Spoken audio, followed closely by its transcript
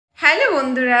Hello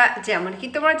বন্ধুরা, যেমন কি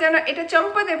তোমরা জানো এটা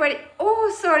চম্পাদের বাড়ি। ও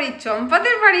সরি,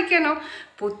 চম্পাদের বাড়ি কেন?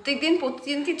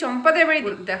 প্রতিদিন কি চম্পাদের বাড়ি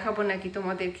দেখাবো নাকি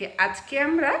তোমাদেরকে? আজকে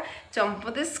আমরা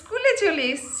চম্পাদের স্কুলে চলে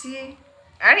এসেছি।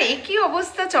 আর একই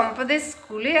অবস্থা চম্পাদের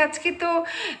স্কুলে, আজকে তো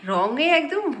রঙে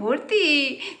একদম ভর্তি।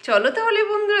 চলো তাহলে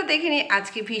বন্ধুরা দেখে নিই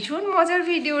আজকে ভীষণ মজার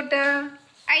ভিডিওটা।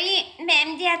 আরে ম্যাম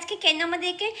যে আজকে কেন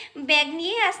আমাদেরকে ব্যাগ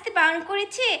নিয়ে আসতে বারণ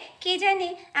করেছে কে জানে।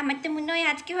 আমার তো মনে হয়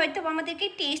আজকে হয়তো আমাদেরকে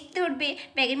টেস্ট ধরবে,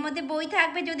 ব্যাগের মধ্যে বই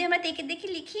থাকবে, যদি আমরা দেখে দেখে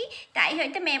লিখি তাই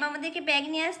হয়তো ম্যাম আমাদেরকে ব্যাগ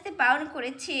নিয়ে আসতে বারণ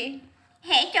করেছে।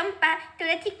 হ্যাঁ চম্পা,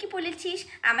 তোরা ঠিক কি বলেছিস,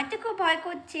 আমার তো খুব ভয়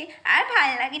করছে, আর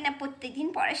ভালো লাগে না প্রত্যেকদিন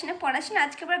পড়াশোনা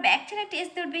আজকে আবার ব্যাগ ছাড়া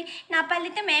টেস্ট ধরবে, না পারলে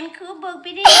তো ম্যাম খুব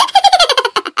বকবে রে।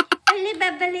 আরে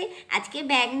বাবালে, আজকে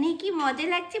ব্যাগ নিয়ে কি মজা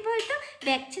লাগছে বলতো,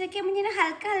 ব্যাগ ছাড়া কেমন যেন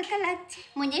হালকা হালকা লাগছে,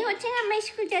 মনে হচ্ছে না আমরা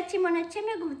স্কুল যাচ্ছি, মনে হচ্ছে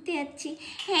আমরা ঘুরতে যাচ্ছি।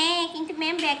 হ্যাঁ কিন্তু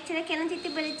ম্যাম ব্যাগ ছাড়া কেন যেতে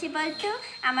বলেছে বলতো?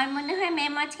 আমার মনে হয়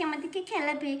ম্যাম আজকে আমাদেরকে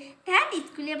খেলাবে। ধ্যাত,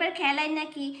 স্কুলে আবার খেলায়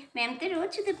নাকি? ম্যাম তো রোজ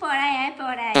শুধু পড়ায় আর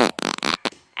পড়ায়।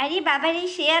 আরে বাবারে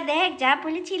শ্রেয়া, দেখ যা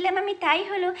বলেছিলাম আমি তাই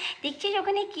হলো। দেখছিস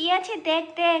ওখানে কি আছে? দেখ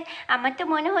দেখ, আমার তো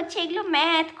মনে হচ্ছে এগুলো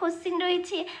ম্যাথ কোশ্চেন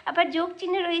রয়েছে, আবার যোগ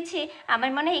চিহ্ন রয়েছে। আমার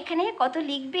মনে হয় এখানে কত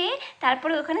লিখবে,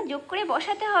 তারপরে ওখানে যোগ করে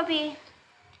বসাতে হবে।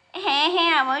 হ্যাঁ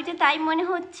হ্যাঁ, আমার তো তাই মনে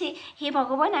হচ্ছে। হে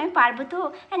ভগবান, আমি পারবো তো?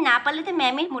 আর না পারলে তো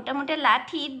ম্যামের মোটা মোটা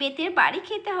লাঠি বেতের বাড়ি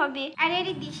খেতে হবে। আরে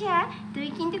আরে দিশা, তুই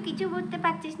কিন্তু কিছু বলতে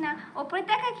পারছিস না। ওপরে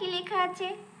দেখা কি লেখা আছে?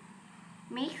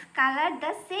 Mix colour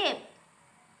the shape.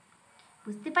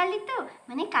 বুঝতে পারলি তো?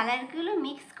 মানে কালারগুলো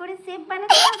মিক্স করে শেপ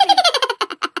বানাতে হবে।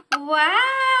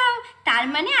 ওয়াও, তার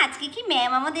মানে আজকে কি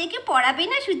ম্যাম আমাদেরকে পড়াবে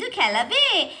না, শুধু খেলাবে?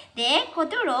 দেখ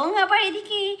কত রং আবার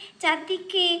এদিকে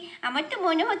চারদিকে। আমার তো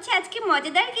মনে হচ্ছে আজকে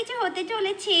মজাদার কিছু হতে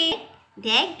চলেছে।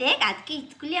 দেখ দেখ, আজকে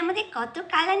স্কুলে আমাদের কত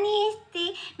কালার নিয়ে এসছে।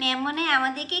 ম্যাম মনে হয়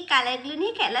আমাদেরকে এই কালারগুলো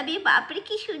নিয়ে খেলাবে। বাপরে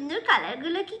কি সুন্দর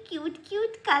কালারগুলো, কি কিউট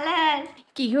কিউট কালার।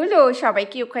 কি হলো, সবাই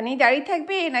কি ওখানেই দাঁড়িয়ে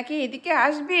থাকবে নাকি এদিকে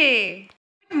আসবে?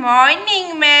 Morning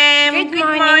ma'am,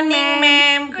 good morning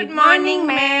ma'am, good morning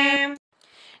ma'am.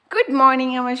 Good morning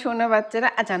আমার সোনা বাচ্চারা।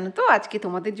 জানো তো আজকে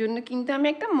তোমাদের জন্য কিন্তু আমি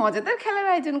একটা মজাদার খেলার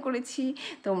আয়োজন করেছি,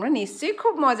 তোমরা নিশ্চয়ই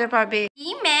খুব মজা পাবে। কি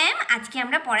ম্যাম, আজকে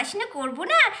আমরা পড়াশোনা করব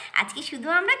না, আজকে শুধু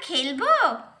আমরা খেলবো?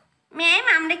 ম্যাম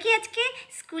আমরা কি আজকে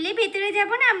স্কুলে ভেতরে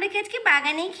যাব না, আমরা কি আজকে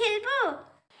বাগানেই খেলবো?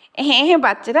 হ্যাঁ হ্যাঁ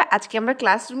বাচ্চারা, আজকে আমরা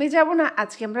ক্লাসরুমে যাব না,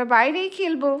 আজকে আমরা বাইরেই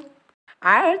খেলবো।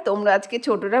 আর তোমরা আজকে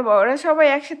ছোটরা বড়রা সবাই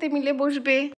একসাথে মিলে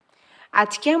বসবে।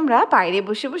 আজকে আমরা বাইরে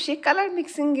বসে বসে কালার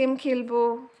মিক্সিং গেম খেলবো।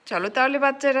 চলো তাহলে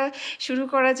বাচ্চারা শুরু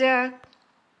করা যাক।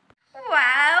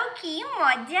 ওয়াও কি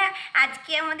মজা,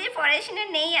 আজকে আমাদের পড়াশোনা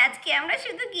নেই, আজকে আমরা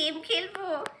শুধু গেম খেলবো।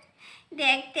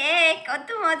 দেখ দেখ কত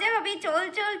মজা হবে। চল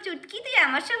চল চুটকি, তুই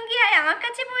আমার সঙ্গে আয়, আমার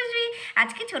কাছে বসবি।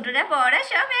 আজকে ছোটরা বড়রা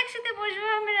সব একসাথে বসবো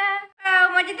আমরা।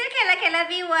 মজাদের খেলা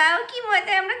খেলাবি? ওয়াও কি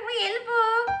মজা, আমরা খেলবো।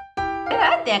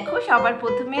 দেখো, সবার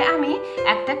প্রথমে আমি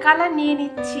একটা কালার নিয়ে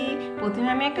নিচ্ছি। প্রথমে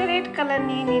আমি একটা রেড কালার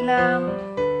নিয়ে নিলাম।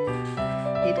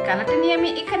 রেড কালারটা নিয়ে আমি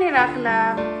এখানে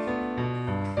রাখলাম।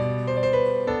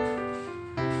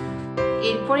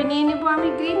 এরপরে নিয়ে নেব আমি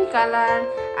গ্রিন কালার,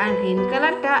 আর গ্রিন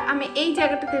কালারটা আমি এই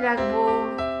জায়গাটাতে রাখবো।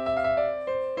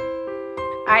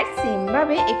 আর সেম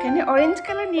ভাবে এখানে অরেঞ্জ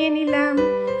কালার নিয়ে নিলাম।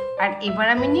 আর এবার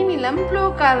আমি নিয়ে নিলাম ব্লু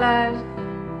কালার।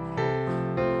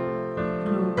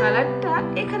 ব্লু কালারটা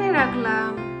এখানে রাখলাম।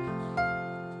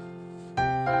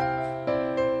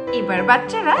 এবার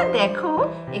বাচ্চারা দেখো,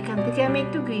 এখান থেকে আমি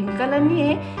একটু গ্রিন কালার নিয়ে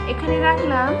এখানে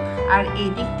রাখলাম, আর এই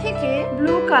দিক থেকে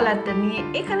ব্লু কালারটা নিয়ে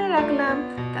এখানে রাখলাম।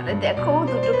 তাহলে দেখো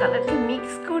দুটো কালারকে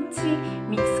মিক্স করছি।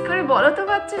 মিক্স করে বলো তো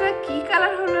বাচ্চারা কি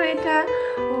কালার হলো এটা?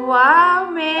 ওয়াও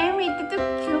ম্যাম, এটা তো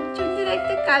খুব সুন্দর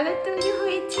একটা কালার তৈরি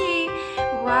হয়েছে।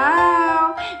 ওয়াও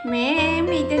ম্যাম,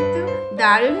 এটা তো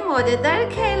দারুণ মজাদার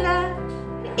খেলা।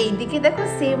 এইদিকে দেখো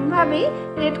সেম ভাবে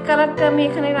রেড কালারটা আমি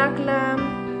এখানে রাখলাম।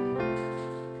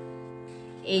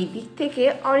 এই দিক থেকে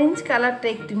অরেঞ্জ কালারটা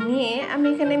একটু নিয়ে আমি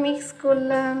এখানে মিক্স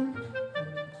করলাম।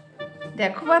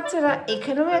 দেখো বাচ্চারা,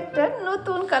 এখানেও একটা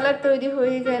নতুন কালার তৈরি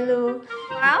হয়ে গেল।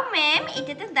 ওয়াও ম্যাম,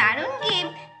 এটা তো দারুণ গেম।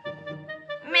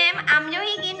 ম্যাম আমরাও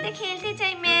এই গেমটা খেলতে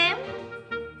চাই ma'am.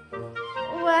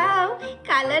 Wow,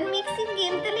 colour mixing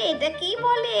game, তাহলে এটাকেই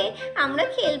বলে? আমরা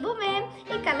খেলবো ম্যাম,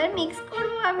 এই কালার মিক্স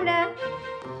করবো আমরা।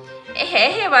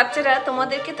 হ্যাঁ হ্যাঁ বাচ্চারা,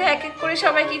 তোমাদেরকে তো এক এক করে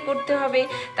সবাই কি করতে হবে,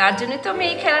 তার জন্য তো আমি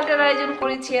এই খেলাটার আয়োজন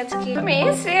করেছি আজকে। তুমি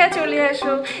শ্রেয়া চলে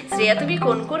আসো। শ্রেয়া, তুমি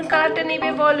কোন কোন কালারটা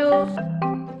নেবে বলো?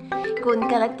 কোন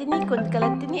কালারটা নিই, কোন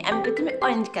কালারটা নিই? আমি প্রথমে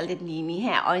অরেঞ্জ কালার নিয়ে নিই।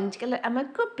 হ্যাঁ, অরেঞ্জ কালার আমার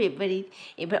খুব ফেভারিট।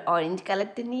 এবার অরেঞ্জ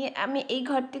কালারটা নিয়ে আমি এই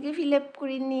ঘরটাকে ফিল আপ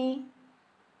করে নিই।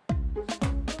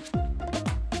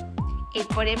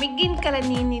 এরপরে আমি গ্রিন কালার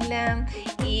নিয়ে নিলাম।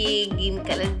 এই গ্রিন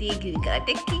কালার দিয়ে, গ্রিন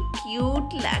কালারটা কি কিউট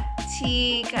লাগছে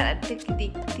কালারটা কি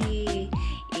দেখতে।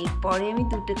 এরপরে আমি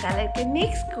দুটো কালারকে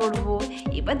মিক্স করব।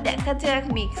 এবার দেখা যাক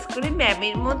মিক্স করে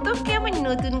ম্যামের মতো কেমন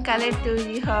নতুন কালার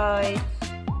তৈরি হয়।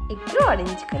 একটু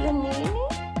অরেঞ্জ কালার নিয়ে নিই।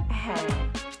 হ্যাঁ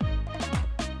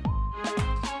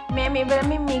ম্যাম, এবার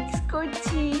আমি মিক্স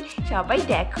করছি। সবাই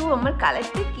দেখো আমার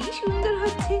কালারটা কি সুন্দর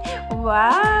হচ্ছে।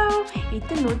 ওয়াও, এই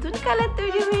তো নতুন কালার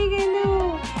তৈরি হয়ে গেল,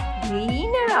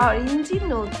 গ্রিন আর অরেঞ্জের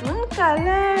নতুন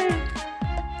কালার।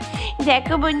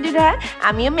 দেখো বন্ধুরা,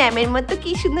 আমিও ম্যামের মতো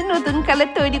কি সুন্দর নতুন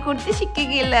কালার তৈরি করতে শিখে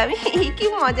গেলাম। কি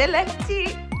মজা লাগছে।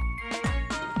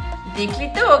 দেখলি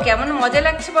তো কেমন মজা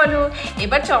লাগছে বলো।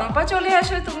 এবার চম্পা চলে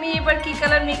আসো, তুমি এবার কি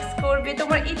কালার মিক্স করবে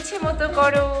তোমার ইচ্ছে মতো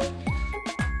করো।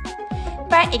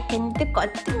 বা এখানে তো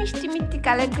কত মিষ্টি মিষ্টি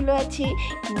কালারগুলো আছে,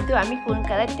 কিন্তু আমি কোন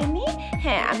কালারটা নিই?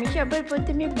 হ্যাঁ, আমি সবার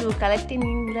প্রথমে ব্লু কালারটা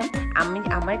নিয়ে নিলাম।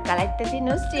 আমার কালারটা যেন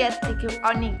শ্রেয়ার থেকে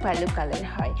অনেক ভালো কালার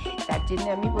হয়, তার জন্য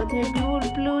আমি প্রথমে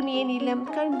ব্লু নিয়ে নিলাম,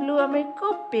 কারণ ব্লু আমার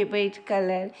খুব ফেভারিট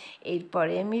কালার।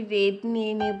 এরপরে আমি রেড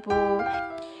নিয়ে নেব।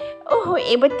 ওহো,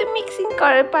 এবার তো মিক্সিং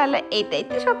করার পালা, এটাই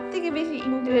তো সব থেকে বেশি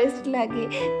ইন্টারেস্ট লাগে।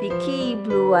 দেখি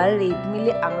ব্লু আর রেড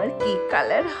মিলে আমার কি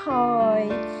কালার হয়।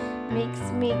 মিক্স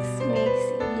মিক্স মিক্স,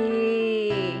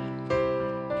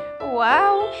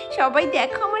 ওয়াও, সবাই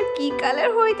দেখো আমার কি কালার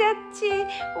হয়ে যাচ্ছে।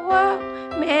 ওয়াও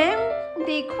ম্যাম,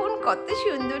 দেখুন কত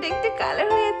সুন্দর একটা কালার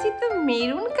হয়ে যাচ্ছে, তো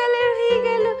মেরুন কালার হয়ে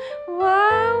গেল।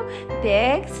 ওয়াও,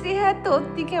 দেখ শ্রেয়া, তোর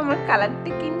দিকে আমার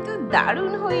কালারটা কিন্তু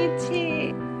দারুণ হয়েছে।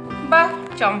 বাহ,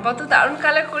 চম্পা তো দারুণ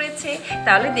কালার করেছে।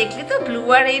 তাহলে দেখলে তো ব্লু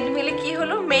আর রেড মিলে কি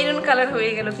হলো, মেরুন কালার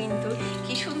হয়ে গেল। কিন্তু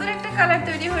কি সুন্দর একটা কালার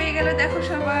তৈরি হয়ে গেল, দেখো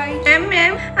সবাই। ম্যাম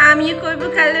ম্যাম, আমিও করবো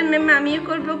কালার। ম্যাম, আমিও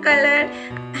করবো কালার।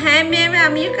 হ্যাঁ ম্যাম,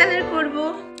 আমিও কালার করব।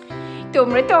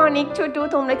 তোমরা তো অনেক ছোট,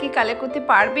 তোমরা কি কালার করতে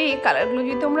পারবে? এই কালারগুলো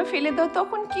যদি তোমরা ফেলে দাও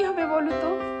তখন কি হবে বলো তো?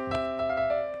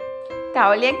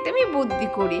 তাহলে একটা আমি বুদ্ধি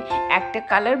করি, একটা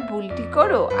কালার বুলটি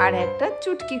করো আর একটা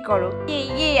চুটকি করো।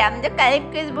 আমরা কালার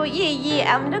করবো।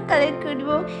 আমরা কালার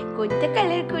করবো। কোনটা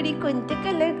কালার করি, কোনটা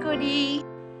কালার করি?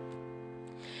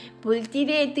 বলছি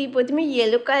রে, তুই প্রথমে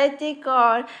ইয়েলো কালারটাই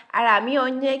কর, আর আমি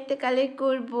অন্য একটা কালার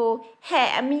করব। হ্যাঁ,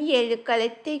 আমি ইয়েলো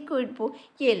কালারটাই করব।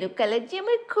 ইয়েলো কালার যে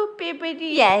আমার খুব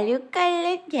favourite. Yellow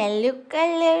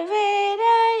colour, where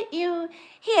are you?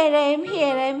 Here I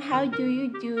am, how do you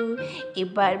do?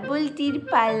 এবার বলতির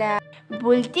পালা।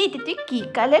 বলছি, এটা তুই কি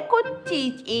কালার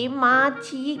করছিস? এ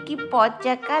মাছি, কি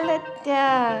পচা কালারটা।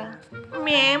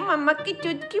 ম্যাম, আমাকে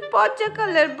চুটকি পচা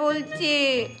কালার বলছে।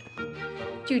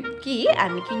 চুটকি,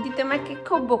 আমি কিন্তু তোমাকে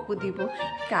খুব বকু দিব।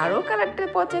 কারো কালারটা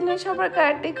পচা নয়, সবার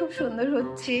কালারটাই খুব সুন্দর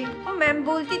হচ্ছে। ও ম্যাম,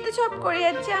 বলতে তো সব করে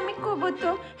যাচ্ছে, আমি করবো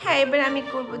তো। হ্যাঁ, এবার আমি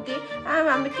করবো। দে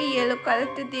আমাকে ইয়েলো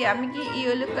কালারটা দিয়ে, আমি কি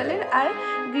ইয়েলো কালার আর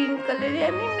গ্রিন কালারে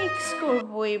আমি মিক্স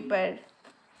করবো এবার।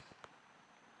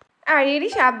 আর এরই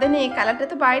সাবধানে, কালারটা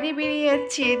তো বাইরে বেরিয়ে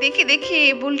যাচ্ছে। দেখে দেখে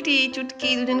বলটি চুটকি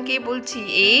দুজনকে বলছি,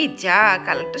 এই যা,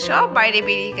 কালারটা সব বাইরে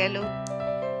বেরিয়ে গেল।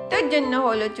 তোর জন্য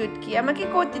হলো চুটকি, আমাকে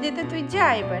করতে দিতে, তুই যা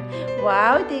এবার।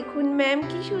 ওয়াও, দেখুন ম্যাম,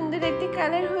 কি সুন্দর একটা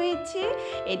কালার হয়েছে।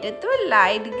 এটা তো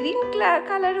লাইট গ্রিন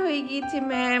কালার হয়ে গিয়েছে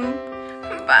ম্যাম।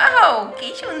 বাহ, কি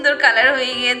সুন্দর কালার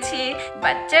হয়ে গেছে।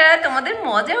 বাচ্চারা, তোমাদের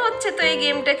মজা হচ্ছে তো এই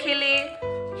গেমটা খেলে?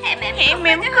 হ্যাঁ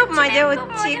ম্যাম, খুব মজা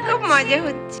হচ্ছে, খুব মজা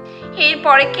হচ্ছে।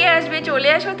 এরপরে কে আসবে? চলে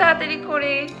আসো তাড়াতাড়ি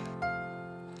করে।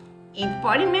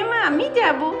 এরপরে ম্যাম আমি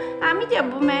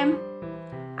যাব ম্যাম।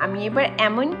 আমি এবার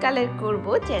এমন কালার করব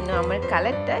যেন আমার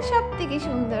কালারটা সব থেকে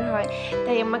সুন্দর হয়।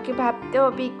 তাই আমাকে ভাবতে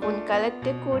হবে কোন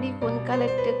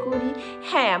কালারটা করি।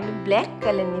 হ্যাঁ, আমি ব্ল্যাক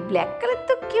কালার নিই। ব্ল্যাক কালার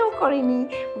তো কেউ করেনি।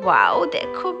 ওয়াও,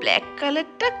 দেখো ব্ল্যাক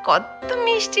কালারটা কত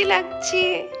মিষ্টি লাগছে।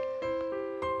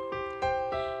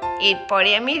 এরপরে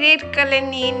আমি রেড কালার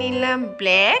নিয়ে নিলাম।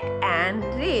 Black and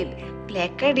red.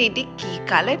 ব্ল্যাক আর রেডে কি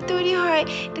কালার তৈরি হয়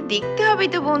এটা দেখতে হবে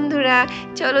তো বন্ধুরা।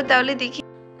 চলো তাহলে দেখি।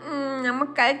 আমার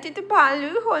কালারটা তো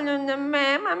ভালোই হলো না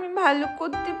ম্যাম, আমি ভালো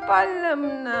করতে পারলাম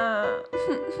না।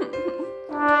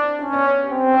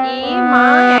 মা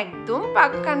একদম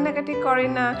কান্নাকাটি করে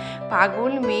না,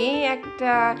 পাগল মেয়ে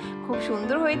একটা। খুব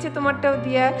সুন্দর হয়েছে তোমারটাও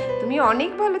দিয়া, তুমি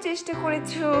অনেক ভালো চেষ্টা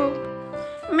করেছো।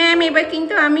 ম্যাম, এবার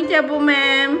কিন্তু আমি যাব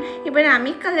ম্যাম, এবার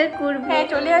আমি কালার করব। হ্যাঁ,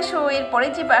 চলে আসো। এরপরে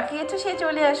যে বাকি আছে সে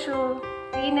চলে আসো।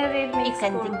 গ্রিন আর রেড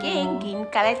এখান থেকে গ্রিন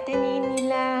কালারটা নিয়ে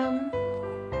নিলাম।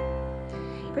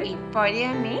 এরপরে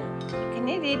আমি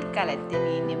এখানে রেড কালারটা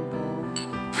নিয়ে নেব।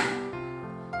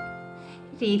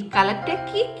 রেড কালারটা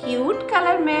কি কিউট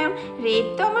কালার ম্যাম। রেড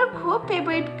তো আমার খুব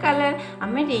ফেভারিট কালার।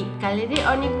 আমার রেড কালারে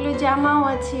অনেকগুলো জামাও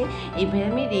আছে। এবার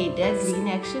আমি রেড আর গ্রিন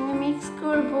একসঙ্গে মিক্স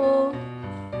করব।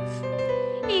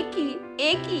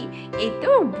 এই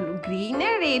তো গ্রিন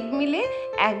আর রেড মিলে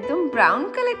একদম ব্রাউন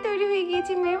কালার তৈরি হয়ে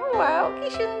গিয়েছে ম্যাম। ওয়াও, কি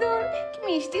সুন্দর, কি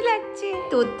মিষ্টি লাগছে।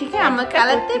 তোর থেকে আমার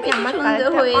কালারটা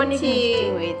অনেক মিষ্টি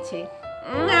হয়েছে।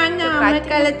 না না, আমার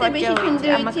কালারটা বেশি সুন্দর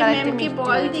হয়েছে। ম্যামকে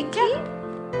বল দেখি।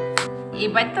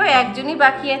 এবার তো একজনই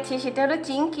বাকি আছে, সেটা হলো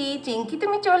চিঙ্কি। চিঙ্কি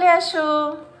তুমি চলে আসো।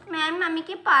 ম্যাম আমি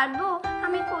কি পারবো?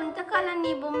 আমি কোনটা কালার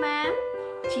নিব ম্যাম?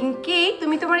 চিঙ্কি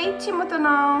তুমি তোমার ইচ্ছে মতো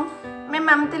নাও। ম্যাম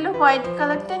আমি তাহলে হোয়াইট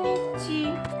কালারটা নিচ্ছি।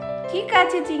 ঠিক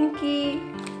আছে চিঙ্কি,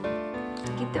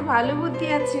 কিন্তু ভালো বুদ্ধি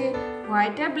আছে।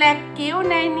 হোয়াইট আর ব্ল্যাক কেউ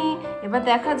নেয়নি, এবার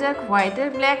দেখা যাক হোয়াইট আর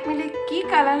ব্ল্যাক মিলে কি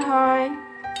কালার হয়।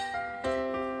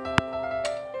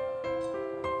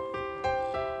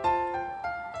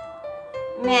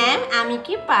 ম্যাম আমি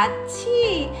কি পাচ্ছি?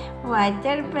 হোয়াইট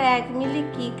আর ব্ল্যাক মিলে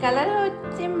কি কালার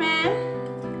হচ্ছে ম্যাম?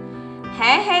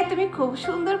 হ্যাঁ হ্যাঁ, তুমি খুব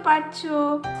সুন্দর পারছো।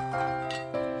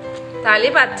 তাহলে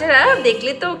বাচ্চারা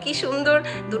দেখলে তো কি সুন্দর,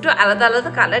 দুটো আলাদা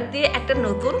আলাদা কালার দিয়ে একটা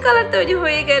নতুন কালার তৈরি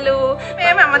হয়ে গেল।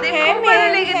 ম্যাম আমাদের খুব ভালো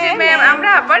লেগেছে ম্যাম, আমরা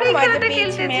আবার এই খেলাটা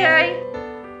খেলতে চাই।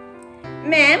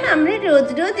 ম্যাম আমরা রোজ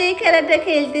রোজ এই খেলাটা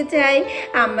খেলতে চাই।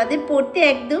 আমাদের পড়তে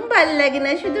একদম ভালো লাগে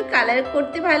না, শুধু কালার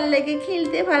করতে ভালো লাগে,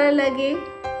 খেলতে ভালো লাগে।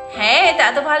 হ্যাঁ তা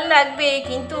তো ভালো লাগবে,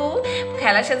 কিন্তু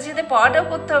খেলার সাথে সাথে পড়াটাও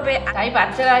করতে হবে। তাই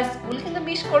বাচ্চারা স্কুল কিন্তু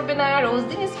মিস করবে না, রোজ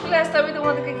দিন স্কুলে আসতে হবে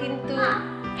তোমাদেরকে কিন্তু।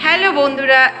 হ্যালো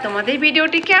বন্ধুরা, তোমাদের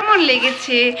ভিডিওটি কেমন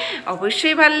লেগেছে?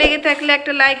 অবশ্যই ভালো লেগে থাকলে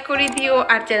একটা লাইক করে দিও,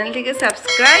 আর চ্যানেলটিকে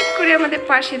সাবস্ক্রাইব করে আমাদের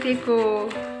পাশে থেকো।